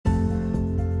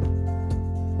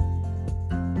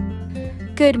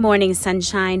Good morning,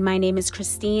 sunshine. My name is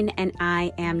Christine, and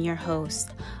I am your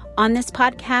host. On this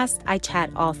podcast, I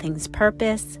chat all things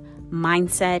purpose,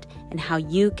 mindset, and how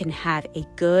you can have a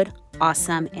good,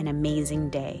 awesome, and amazing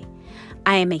day.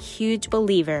 I am a huge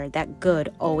believer that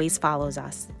good always follows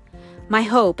us. My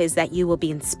hope is that you will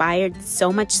be inspired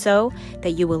so much so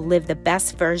that you will live the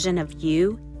best version of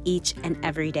you each and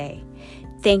every day.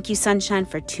 Thank you, sunshine,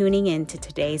 for tuning in to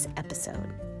today's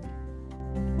episode.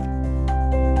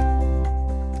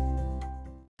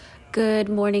 Good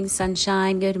morning,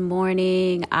 sunshine. Good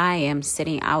morning. I am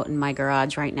sitting out in my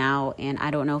garage right now, and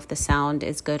I don't know if the sound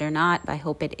is good or not. I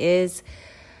hope it is.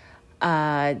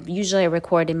 Usually I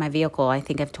record in my vehicle. I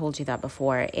think I've told you that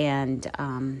before. And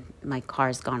my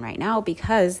car's gone right now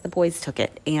because the boys took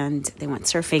it and they went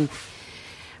surfing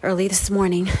early this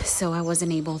morning. So I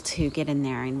wasn't able to get in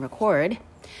there and record.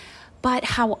 But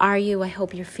how are you? I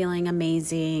hope you're feeling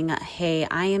amazing. Hey,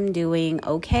 I am doing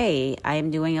okay.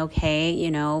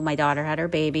 You know, my daughter had her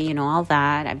baby, all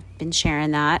that. I've been sharing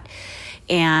that.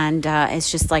 And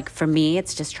it's just like, for me,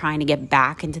 it's just trying to get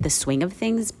back into the swing of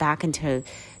things, back into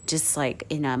just like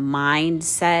in a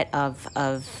mindset of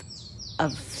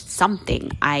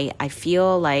something. I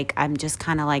feel like I'm just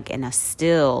kind of like in a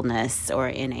stillness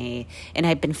and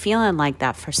I've been feeling like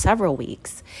that for several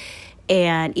weeks.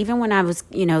 And even when I was,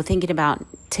 thinking about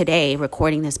today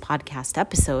recording this podcast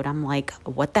episode, I'm like,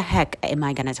 what the heck am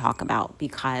I going to talk about?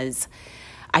 Because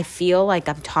I feel like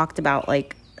I've talked about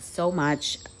like so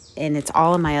much and it's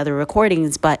all in my other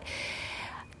recordings. But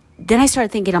then I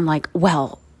started thinking, I'm like,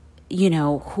 well,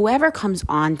 whoever comes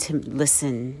on to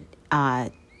listen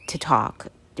to talk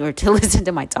or to listen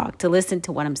to my talk, to listen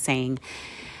to what I'm saying,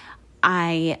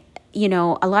 a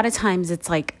lot of times it's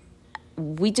like,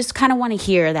 we just kind of want to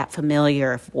hear that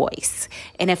familiar voice.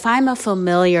 And if I'm a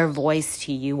familiar voice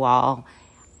to you all,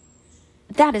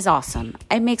 that is awesome.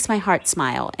 It makes my heart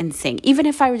smile and sing. Even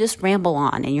if I just ramble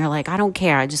on and you're like, I don't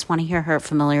care. I just want to hear her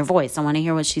familiar voice. I want to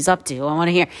hear what she's up to. I want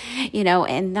to hear,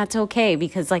 and that's okay.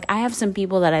 Because like I have some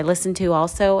people that I listen to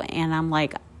also. And I'm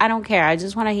like, I don't care. I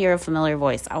just want to hear a familiar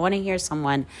voice. I want to hear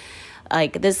someone.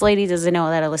 Like, this lady doesn't know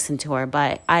that I listen to her,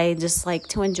 but I just like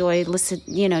to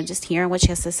just hearing what she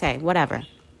has to say, whatever.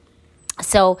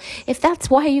 So if that's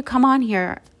why you come on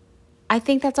here, I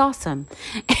think that's awesome.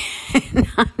 And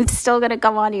I'm still going to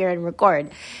come on here and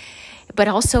record. But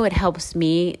also it helps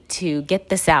me to get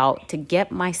this out, to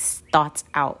get my thoughts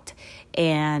out.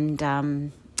 And,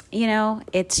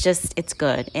 it's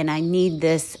good. And I need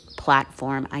this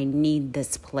platform. I need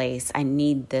this place. I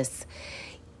need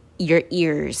your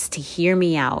ears to hear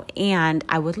me out. And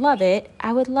I would love it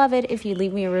if you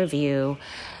leave me a review,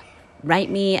 write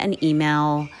me an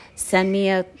email, send me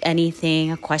a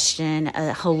question,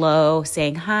 a hello,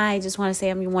 saying hi, just want to say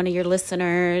I'm one of your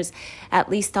listeners. At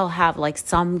least I'll have like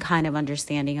some kind of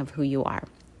understanding of who you are.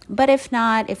 But if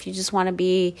not, if you just want to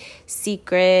be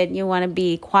secret, you want to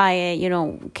be quiet, you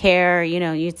don't care,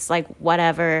 it's like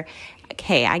whatever.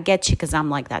 Okay, I get you, because I'm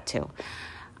like that too.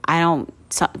 I don't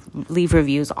leave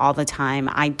reviews all the time.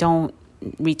 I don't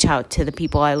reach out to the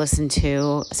people I listen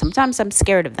to. Sometimes I'm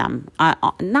scared of them.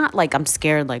 Not like I'm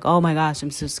scared, like, oh my gosh, I'm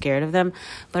so scared of them.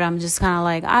 But I'm just kind of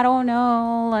like, I don't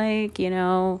know, like,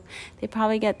 they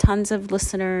probably get tons of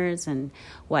listeners and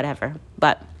whatever.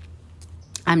 But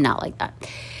I'm not like that.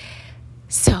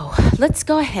 So let's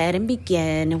go ahead and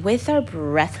begin with our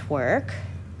breath work.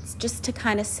 Just to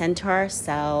kind of center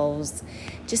ourselves,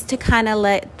 just to kind of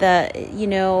let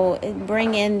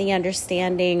bring in the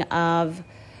understanding of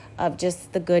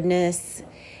just the goodness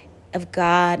of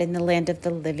God in the land of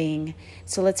the living.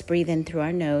 So let's breathe in through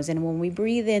our nose. And when we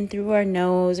breathe in through our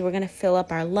nose, we're going to fill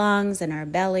up our lungs and our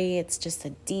belly. It's just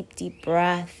a deep, deep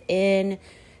breath in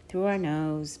through our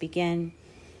nose. Begin.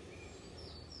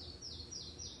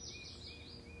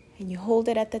 And you hold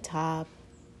it at the top.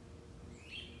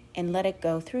 And let it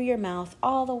go through your mouth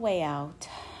all the way out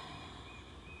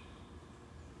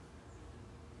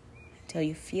until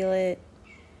you feel it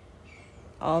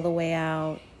all the way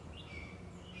out.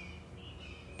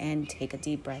 And take a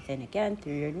deep breath in again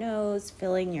through your nose,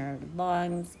 filling your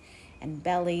lungs and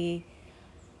belly.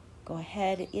 Go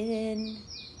ahead in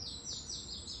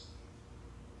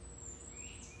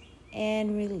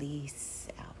and release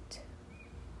out.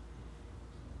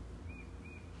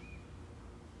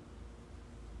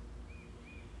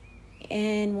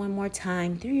 And one more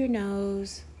time through your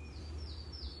nose.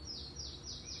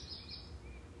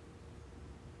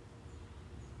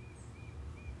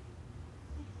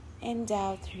 And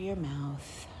out through your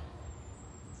mouth.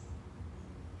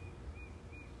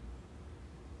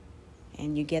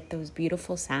 And you get those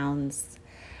beautiful sounds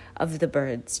of the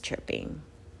birds chirping.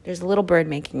 There's a little bird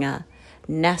making a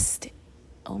nest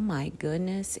oh my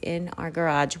goodness, in our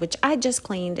garage, which I just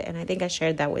cleaned, and I think I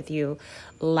shared that with you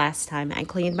last time. I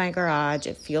cleaned my garage.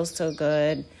 It feels so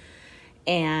good.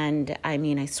 And I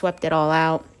mean, I swept it all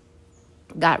out,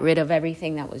 got rid of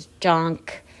everything that was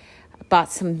junk,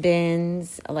 bought some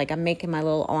bins. Like, I'm making my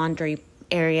little laundry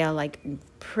area like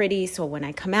pretty, so when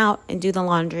I come out and do the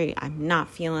laundry, I'm not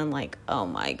feeling like, oh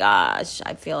my gosh,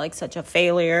 I feel like such a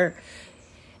failure.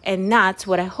 And that's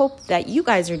what I hope that you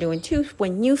guys are doing too.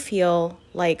 When you feel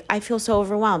like, I feel so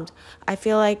overwhelmed, I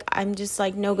feel like I'm just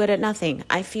like no good at nothing,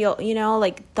 I feel,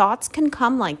 like thoughts can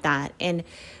come like that. And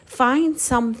find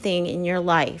something in your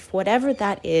life, whatever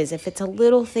that is, if it's a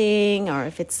little thing or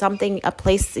if it's something, a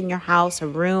place in your house, a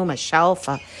room, a shelf,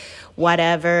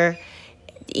 whatever.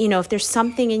 If there's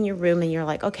something in your room and you're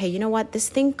like, okay, you know what, this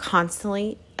thing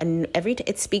constantly, and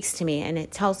it speaks to me and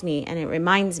it tells me and it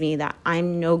reminds me that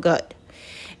I'm no good.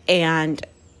 And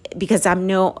because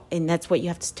and that's what you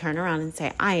have to turn around and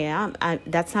say,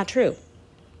 that's not true.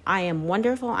 I am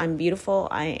wonderful. I'm beautiful.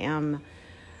 I am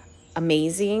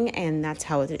amazing. And that's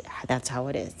how it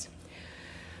is.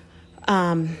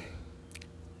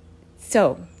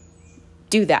 So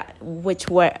do that, with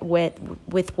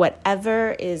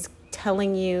whatever is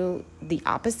telling you the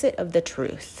opposite of the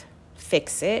truth.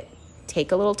 Fix it.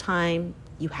 Take a little time.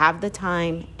 You have the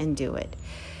time, and do it.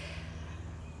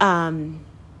 I've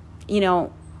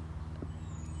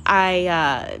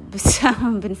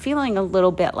been feeling a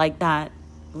little bit like that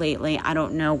lately. I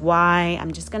don't know why.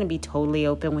 I'm just going to be totally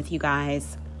open with you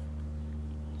guys.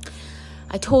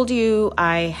 I told you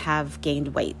I have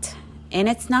gained weight, and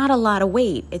it's not a lot of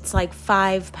weight. It's like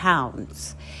 5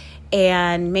 pounds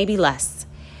and maybe less.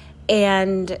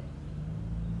 And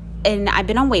I've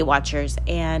been on Weight Watchers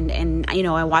and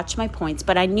I watched my points,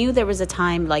 but I knew there was a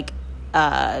time like,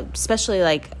 especially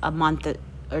like a month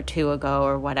or two ago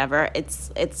or whatever.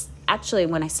 It's actually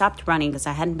when I stopped running, because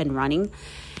I hadn't been running,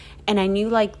 and I knew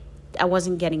like I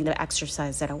wasn't getting the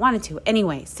exercise that I wanted to.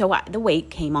 Anyway, so the weight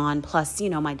came on, plus,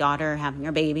 my daughter having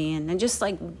her baby and just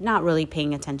like not really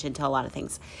paying attention to a lot of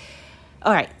things.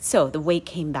 All right, so the weight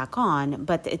came back on,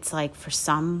 but it's like for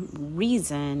some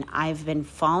reason I've been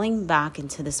falling back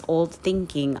into this old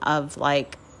thinking of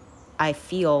like, I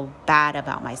feel bad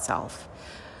about myself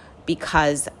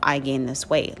because I gained this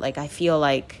weight. Like, I feel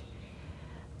like,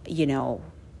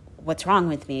 what's wrong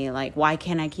with me? Like, why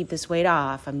can't I keep this weight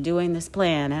off? I'm doing this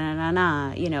plan,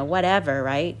 whatever,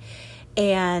 right?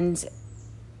 And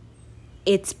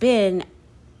it's been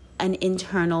an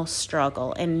internal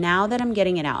struggle. And now that I'm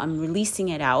getting it out, I'm releasing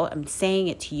it out, I'm saying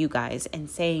it to you guys and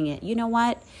saying it, you know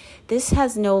what? This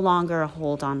has no longer a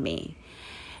hold on me.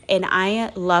 And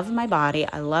I love my body.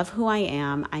 I love who I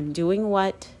am. I'm doing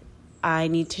what I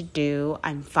need to do.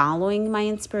 I'm following my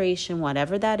inspiration,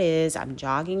 whatever that is. I'm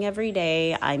jogging every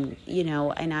day. And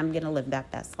I'm going to live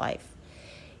that best life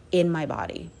in my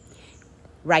body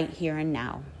right here and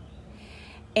now.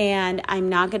 And I'm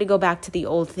not going to go back to the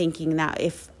old thinking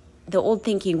the old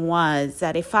thinking was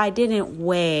that if I didn't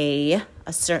weigh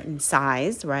a certain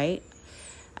size, right?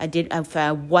 If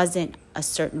I wasn't a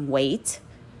certain weight,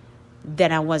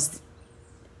 then I was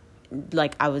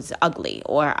ugly,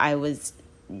 or I was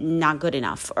not good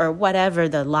enough, or whatever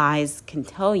the lies can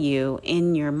tell you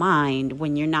in your mind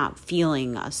when you're not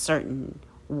feeling a certain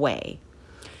way.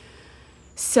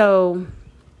 So,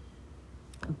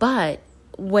 but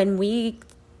when we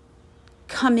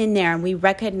come in there and we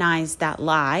recognize that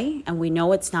lie and we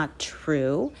know it's not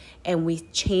true, and we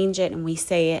change it and we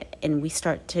say it and we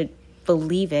start to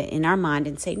believe it in our mind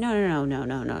and say, no,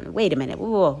 wait a minute,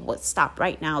 whoa, stop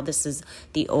right now. This is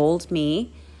the old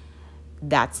me.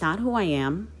 That's not who I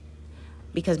am.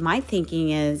 Because my thinking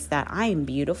is that I am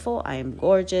beautiful, I am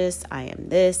gorgeous, I am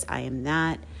this, I am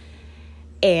that.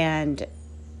 And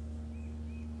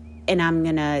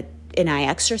I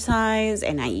exercise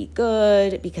and I eat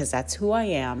good because that's who I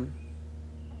am,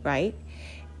 right?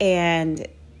 And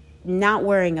not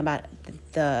worrying about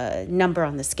the number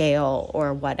on the scale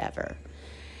or whatever.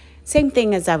 Same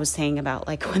thing as I was saying about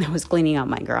like when I was cleaning out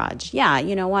my garage. Yeah,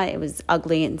 you know what? It was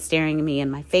ugly and staring me in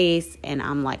my face. And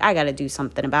I'm like, I got to do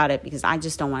something about it because I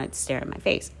just don't want it to stare in my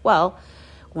face. Well,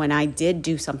 when I did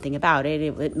do something about it,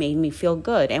 it made me feel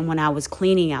good. And when I was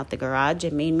cleaning out the garage,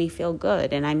 it made me feel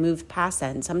good. And I moved past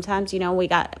that. And sometimes, we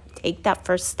got to take that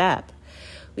first step.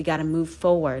 We got to move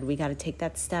forward. We got to take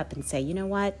that step and say, you know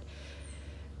what?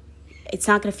 It's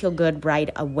not going to feel good right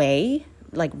away,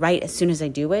 like right as soon as I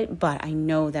do it. But I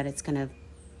know that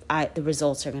the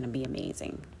results are going to be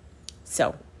amazing.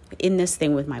 So in this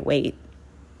thing with my weight,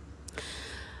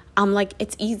 I'm like,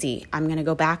 it's easy. I'm going to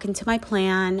go back into my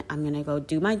plan. I'm going to go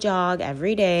do my jog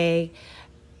every day.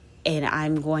 and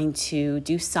I'm going to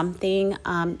do something,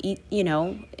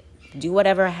 do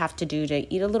whatever I have to do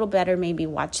to eat a little better, maybe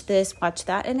watch this, watch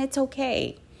that, and it's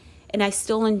okay. And I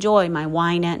still enjoy my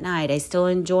wine at night. I still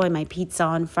enjoy my pizza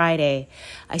on Friday.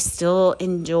 I still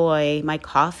enjoy my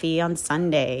coffee on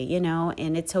Sunday,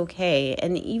 and it's okay.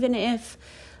 And even if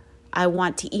I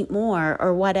want to eat more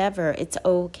or whatever, it's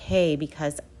okay,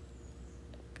 because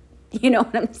you know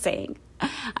what I'm saying?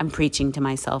 I'm preaching to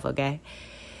myself, okay?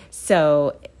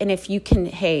 So, and if you can,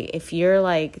 hey, if you're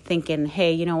like thinking,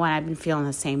 hey, you know what, I've been feeling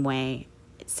the same way,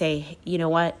 say, you know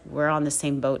what, we're on the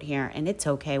same boat here, and it's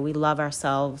okay. We love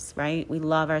ourselves, right? We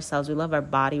love ourselves. We love our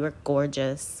body. We're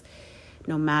gorgeous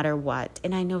no matter what.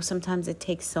 And I know sometimes it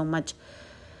takes so much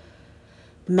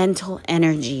mental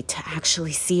energy to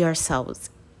actually see ourselves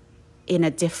in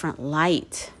a different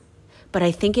light. But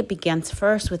I think it begins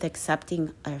first with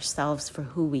accepting ourselves for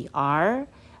who we are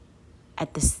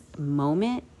at this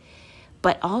moment.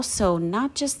 But also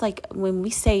not just like when we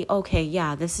say, okay,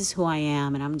 yeah, this is who I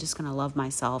am and I'm just going to love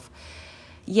myself.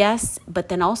 Yes, but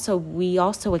then also we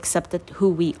also accept that who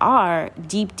we are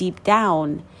deep, deep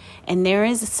down. And there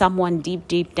is someone deep,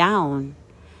 deep down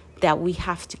that we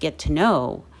have to get to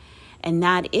know. And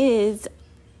that is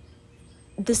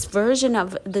this version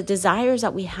of the desires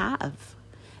that we have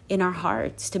in our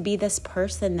hearts, to be this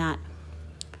person that,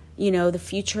 the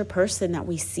future person that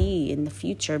we see in the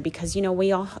future, because,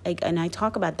 we all, and I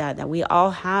talk about that we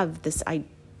all have this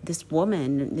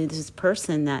woman, this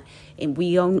person that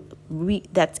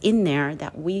that's in there,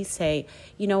 that we say,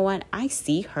 you know what, I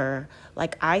see her,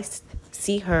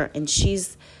 see her, and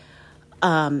she's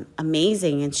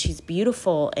amazing, and she's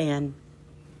beautiful, and,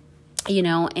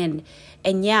 and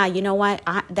yeah, you know what,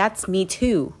 that's me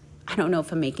too. I don't know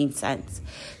if I'm making sense.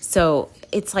 So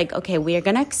it's like, okay, we are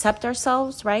going to accept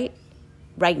ourselves right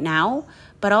now,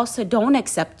 but also don't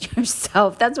accept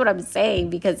yourself. That's what I'm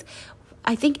saying, because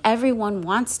I think everyone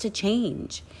wants to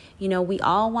change. We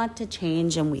all want to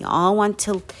change, and we all want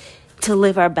to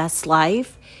live our best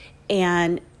life.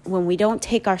 And when we don't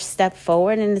take our step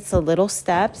forward, and it's the little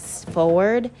steps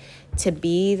forward to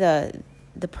be the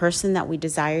person that we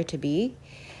desire to be,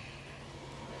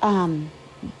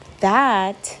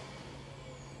 that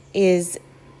is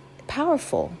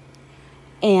powerful.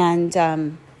 And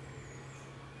I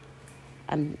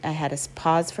had to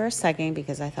pause for a second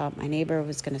because I thought my neighbor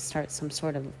was going to start some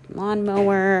sort of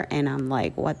lawnmower, and I'm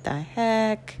like, what the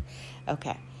heck?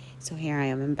 Okay, so here I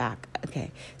am, I'm back.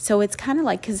 Okay, so it's kind of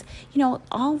like, because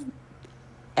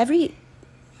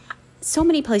so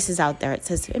many places out there it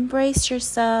says embrace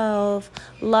yourself,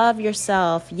 love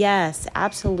yourself. Yes,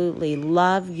 absolutely,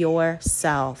 love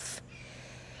yourself.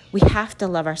 We have to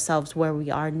love ourselves where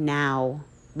we are now.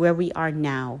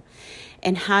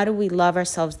 And how do we love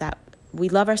ourselves? That we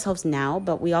love ourselves now,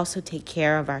 but we also take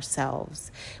care of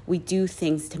ourselves. We do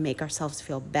things to make ourselves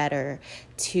feel better,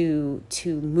 to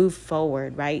move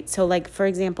forward, right? So like, for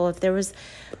example, if there was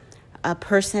a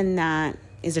person that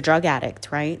is a drug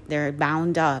addict, right? They're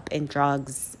bound up in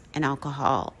drugs and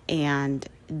alcohol, and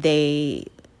they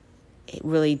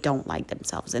really don't like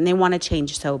themselves, and they want to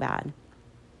change so bad.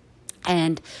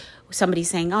 And somebody's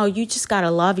saying, oh, you just got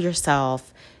to love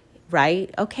yourself,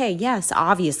 right? Okay, yes,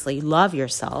 obviously, love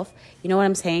yourself. You know what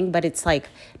I'm saying? But it's like,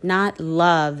 not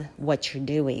love what you're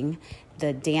doing,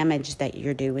 the damage that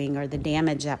you're doing, or the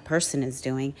damage that person is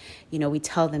doing. We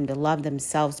tell them to love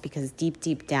themselves, because deep,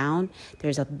 deep down,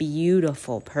 there's a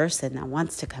beautiful person that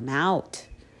wants to come out.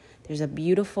 There's a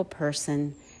beautiful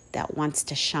person that wants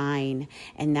to shine,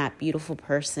 and that beautiful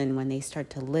person, when they start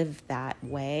to live that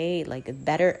way, like to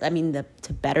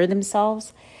better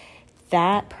themselves,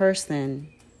 that person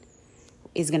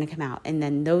is going to come out. And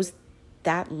then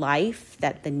that life,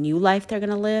 that the new life they're going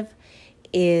to live,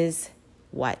 is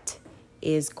what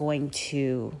is going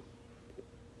to,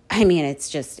 they're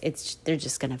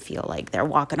just going to feel like they're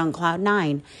walking on cloud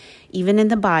 9. Even in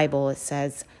the Bible, it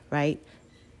says, right?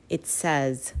 It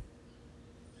says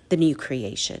the new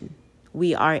creation.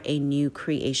 We are a new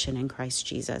creation in Christ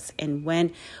Jesus. And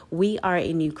when we are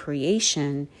a new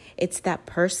creation, it's that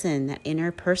person, that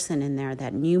inner person in there,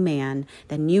 that new man,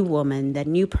 that new woman, that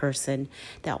new person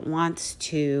that wants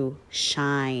to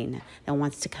shine, that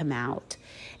wants to come out.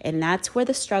 And that's where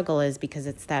the struggle is, because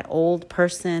it's that old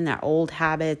person, our old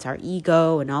habits, our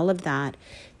ego, and all of that,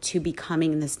 to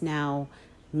becoming this now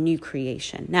new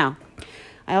creation. Now,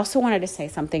 I also wanted to say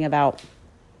something about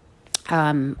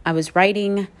I was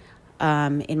writing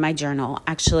in my journal,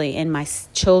 actually in my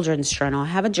children's journal. I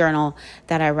have a journal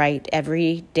that I write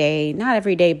every day, not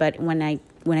every day, but when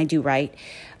I do write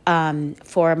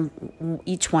for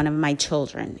each one of my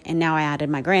children. And now I added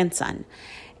my grandson.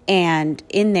 And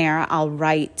in there, I'll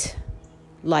write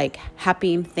like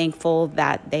happy and thankful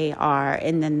that they are,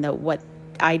 and then what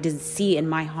I did see in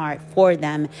my heart for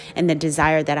them, and the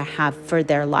desire that I have for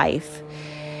their life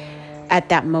at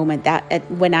that moment,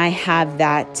 when I have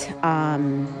that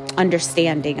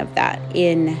understanding of that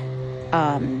in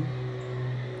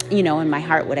in my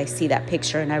heart, when I see that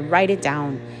picture, and I write it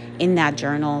down in that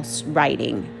journal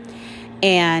writing.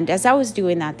 And as I was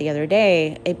doing that the other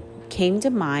day, it came to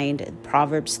mind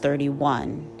Proverbs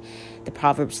 31, the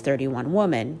Proverbs 31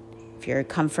 woman. If you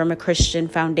come from a Christian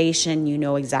foundation, you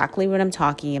know exactly what I'm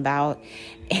talking about.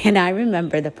 And I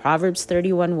remember the Proverbs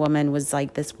 31 woman was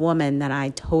like this woman that I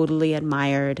totally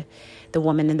admired, the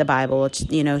woman in the Bible.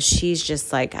 She's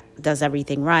just like, does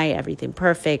everything right, everything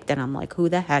perfect. And I'm like, who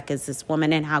the heck is this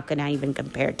woman, and how can I even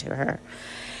compare to her?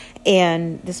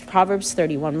 And this Proverbs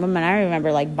 31 woman, I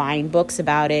remember like buying books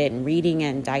about it and reading it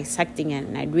and dissecting it.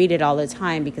 And I'd read it all the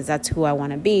time because that's who I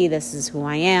want to be. This is who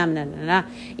I am.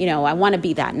 I want to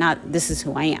be that, not this is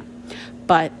who I am.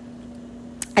 But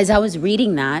as I was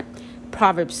reading that,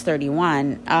 Proverbs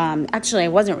 31, actually I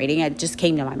wasn't reading it just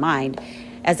came to my mind.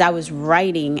 As I was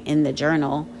writing in the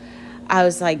journal, I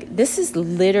was like, this is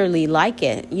literally like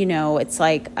it. It's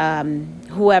like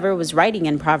whoever was writing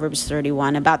in Proverbs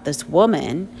 31 about this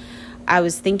woman, I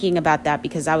was thinking about that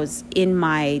because I was in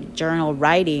my journal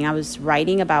writing. I was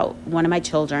writing about one of my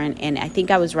children, and I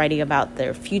think I was writing about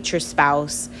their future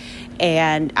spouse.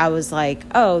 And I was like,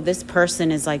 oh, this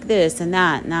person is like this and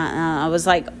that. And I was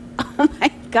like, oh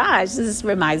my gosh, this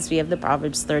reminds me of the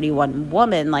Proverbs 31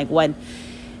 woman, like when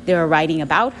they were writing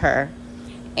about her.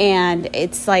 And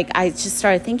it's like, I just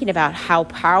started thinking about how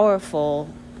powerful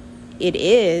it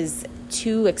is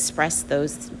to express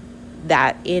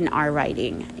that in our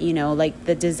writing, like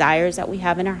the desires that we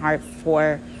have in our heart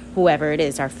for whoever it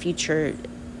is, our future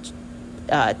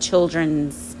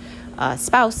children's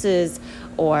spouses,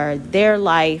 or their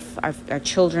life, our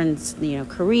children's,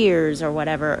 careers or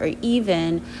whatever, or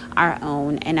even our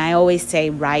own. And I always say,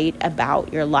 write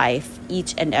about your life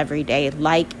each and every day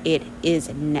like it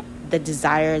is the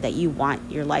desire that you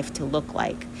want your life to look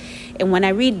like. And when I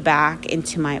read back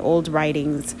into my old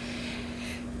writings,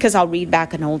 because I'll read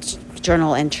back an old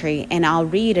journal entry and I'll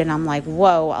read and I'm like,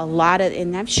 whoa,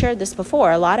 and I've shared this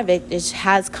before, a lot of it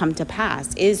has come to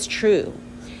pass, is true.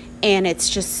 And it's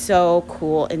just so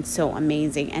cool and so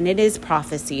amazing. And it is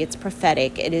prophecy. It's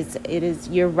prophetic. It is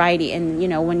your writing.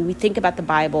 And, when we think about the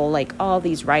Bible, like all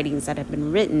these writings that have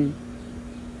been written,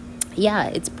 yeah,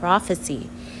 it's prophecy.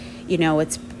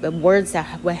 It's words that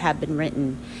have been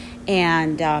written.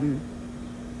 And,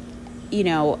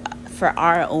 for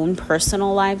our own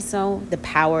personal lives, though, the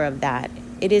power of that,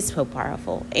 it is so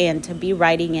powerful. And to be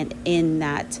writing it in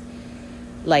that,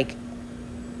 like,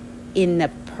 in the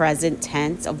present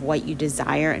tense of what you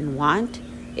desire and want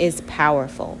is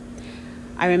powerful.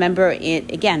 I remember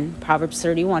it, again, Proverbs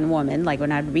 31 woman, like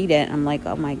when I'd read it, I'm like,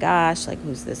 oh my gosh, like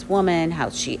who's this woman?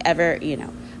 How's she ever,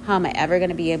 how am I ever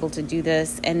going to be able to do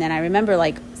this? And then I remember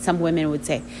like some women would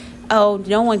say, oh,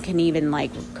 no one can even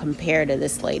like compare to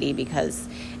this lady because,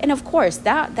 and of course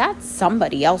that's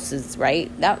somebody else's,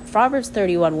 right? That Proverbs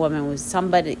 31 woman was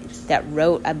somebody that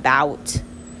wrote about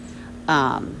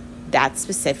that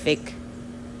specific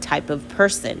type of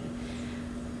person.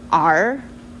 Our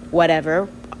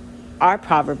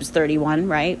Proverbs 31,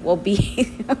 right, will be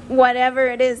whatever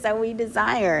it is that we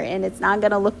desire, and it's not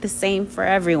going to look the same for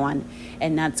everyone.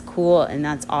 And that's cool and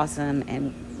that's awesome,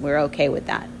 and we're okay with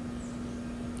that.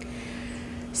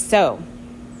 So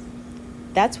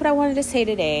that's what I wanted to say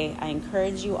today. I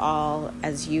encourage you all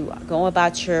as you go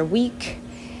about your week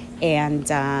and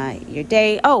your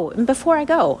day. Oh, and before I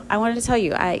go, I wanted to tell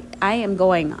you, I am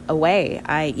going away.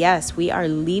 We are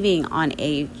leaving on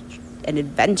an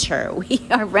adventure. We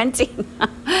are renting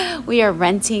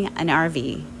an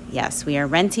RV. Yes, we are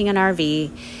renting an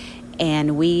RV,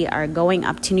 and we are going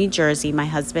up to New Jersey. My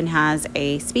husband has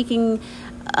a speaking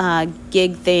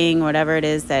gig thing, whatever it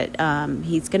is that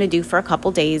he's going to do for a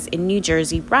couple days in New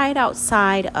Jersey, right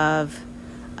outside of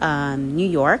New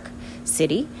York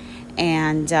City.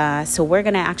 And so we're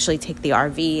going to actually take the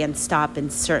RV and stop in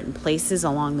certain places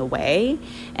along the way,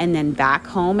 and then back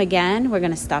home again. We're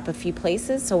going to stop a few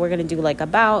places. So we're going to do like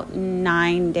about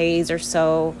 9 days or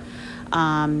so.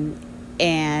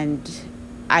 And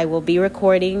I will be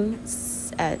recording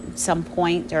at some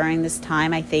point during this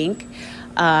time, I think,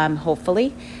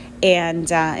 hopefully. And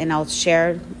I'll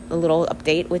share a little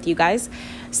update with you guys.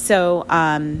 So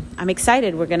I'm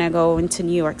excited. We're going to go into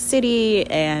New York City,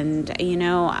 and,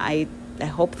 I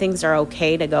hope things are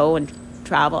okay to go and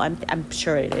travel. I'm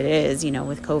sure it is,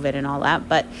 with COVID and all that.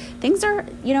 But things are,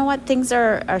 things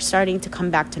are starting to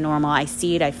come back to normal. I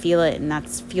see it, I feel it, and that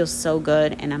feels so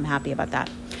good, and I'm happy about that.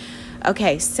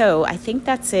 Okay, so I think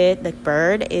that's it. The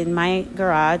bird in my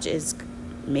garage is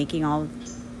making oh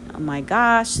my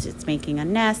gosh, it's making a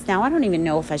nest. Now, I don't even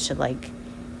know if I should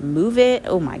move it.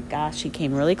 Oh my gosh, he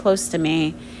came really close to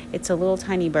me. It's a little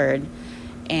tiny bird.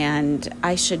 And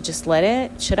I should just let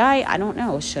it. Should I? I don't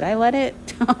know. Should I let it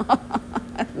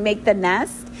make the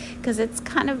nest? Because it's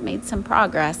kind of made some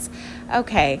progress.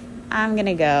 Okay, I'm going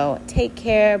to go. Take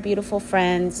care, beautiful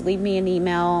friends. Leave me an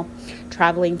email,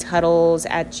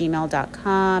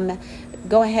 travelingtuddles@gmail.com.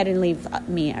 Go ahead and leave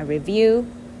me a review.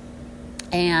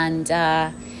 And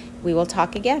we will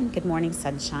talk again. Good morning,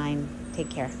 sunshine. Take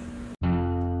care.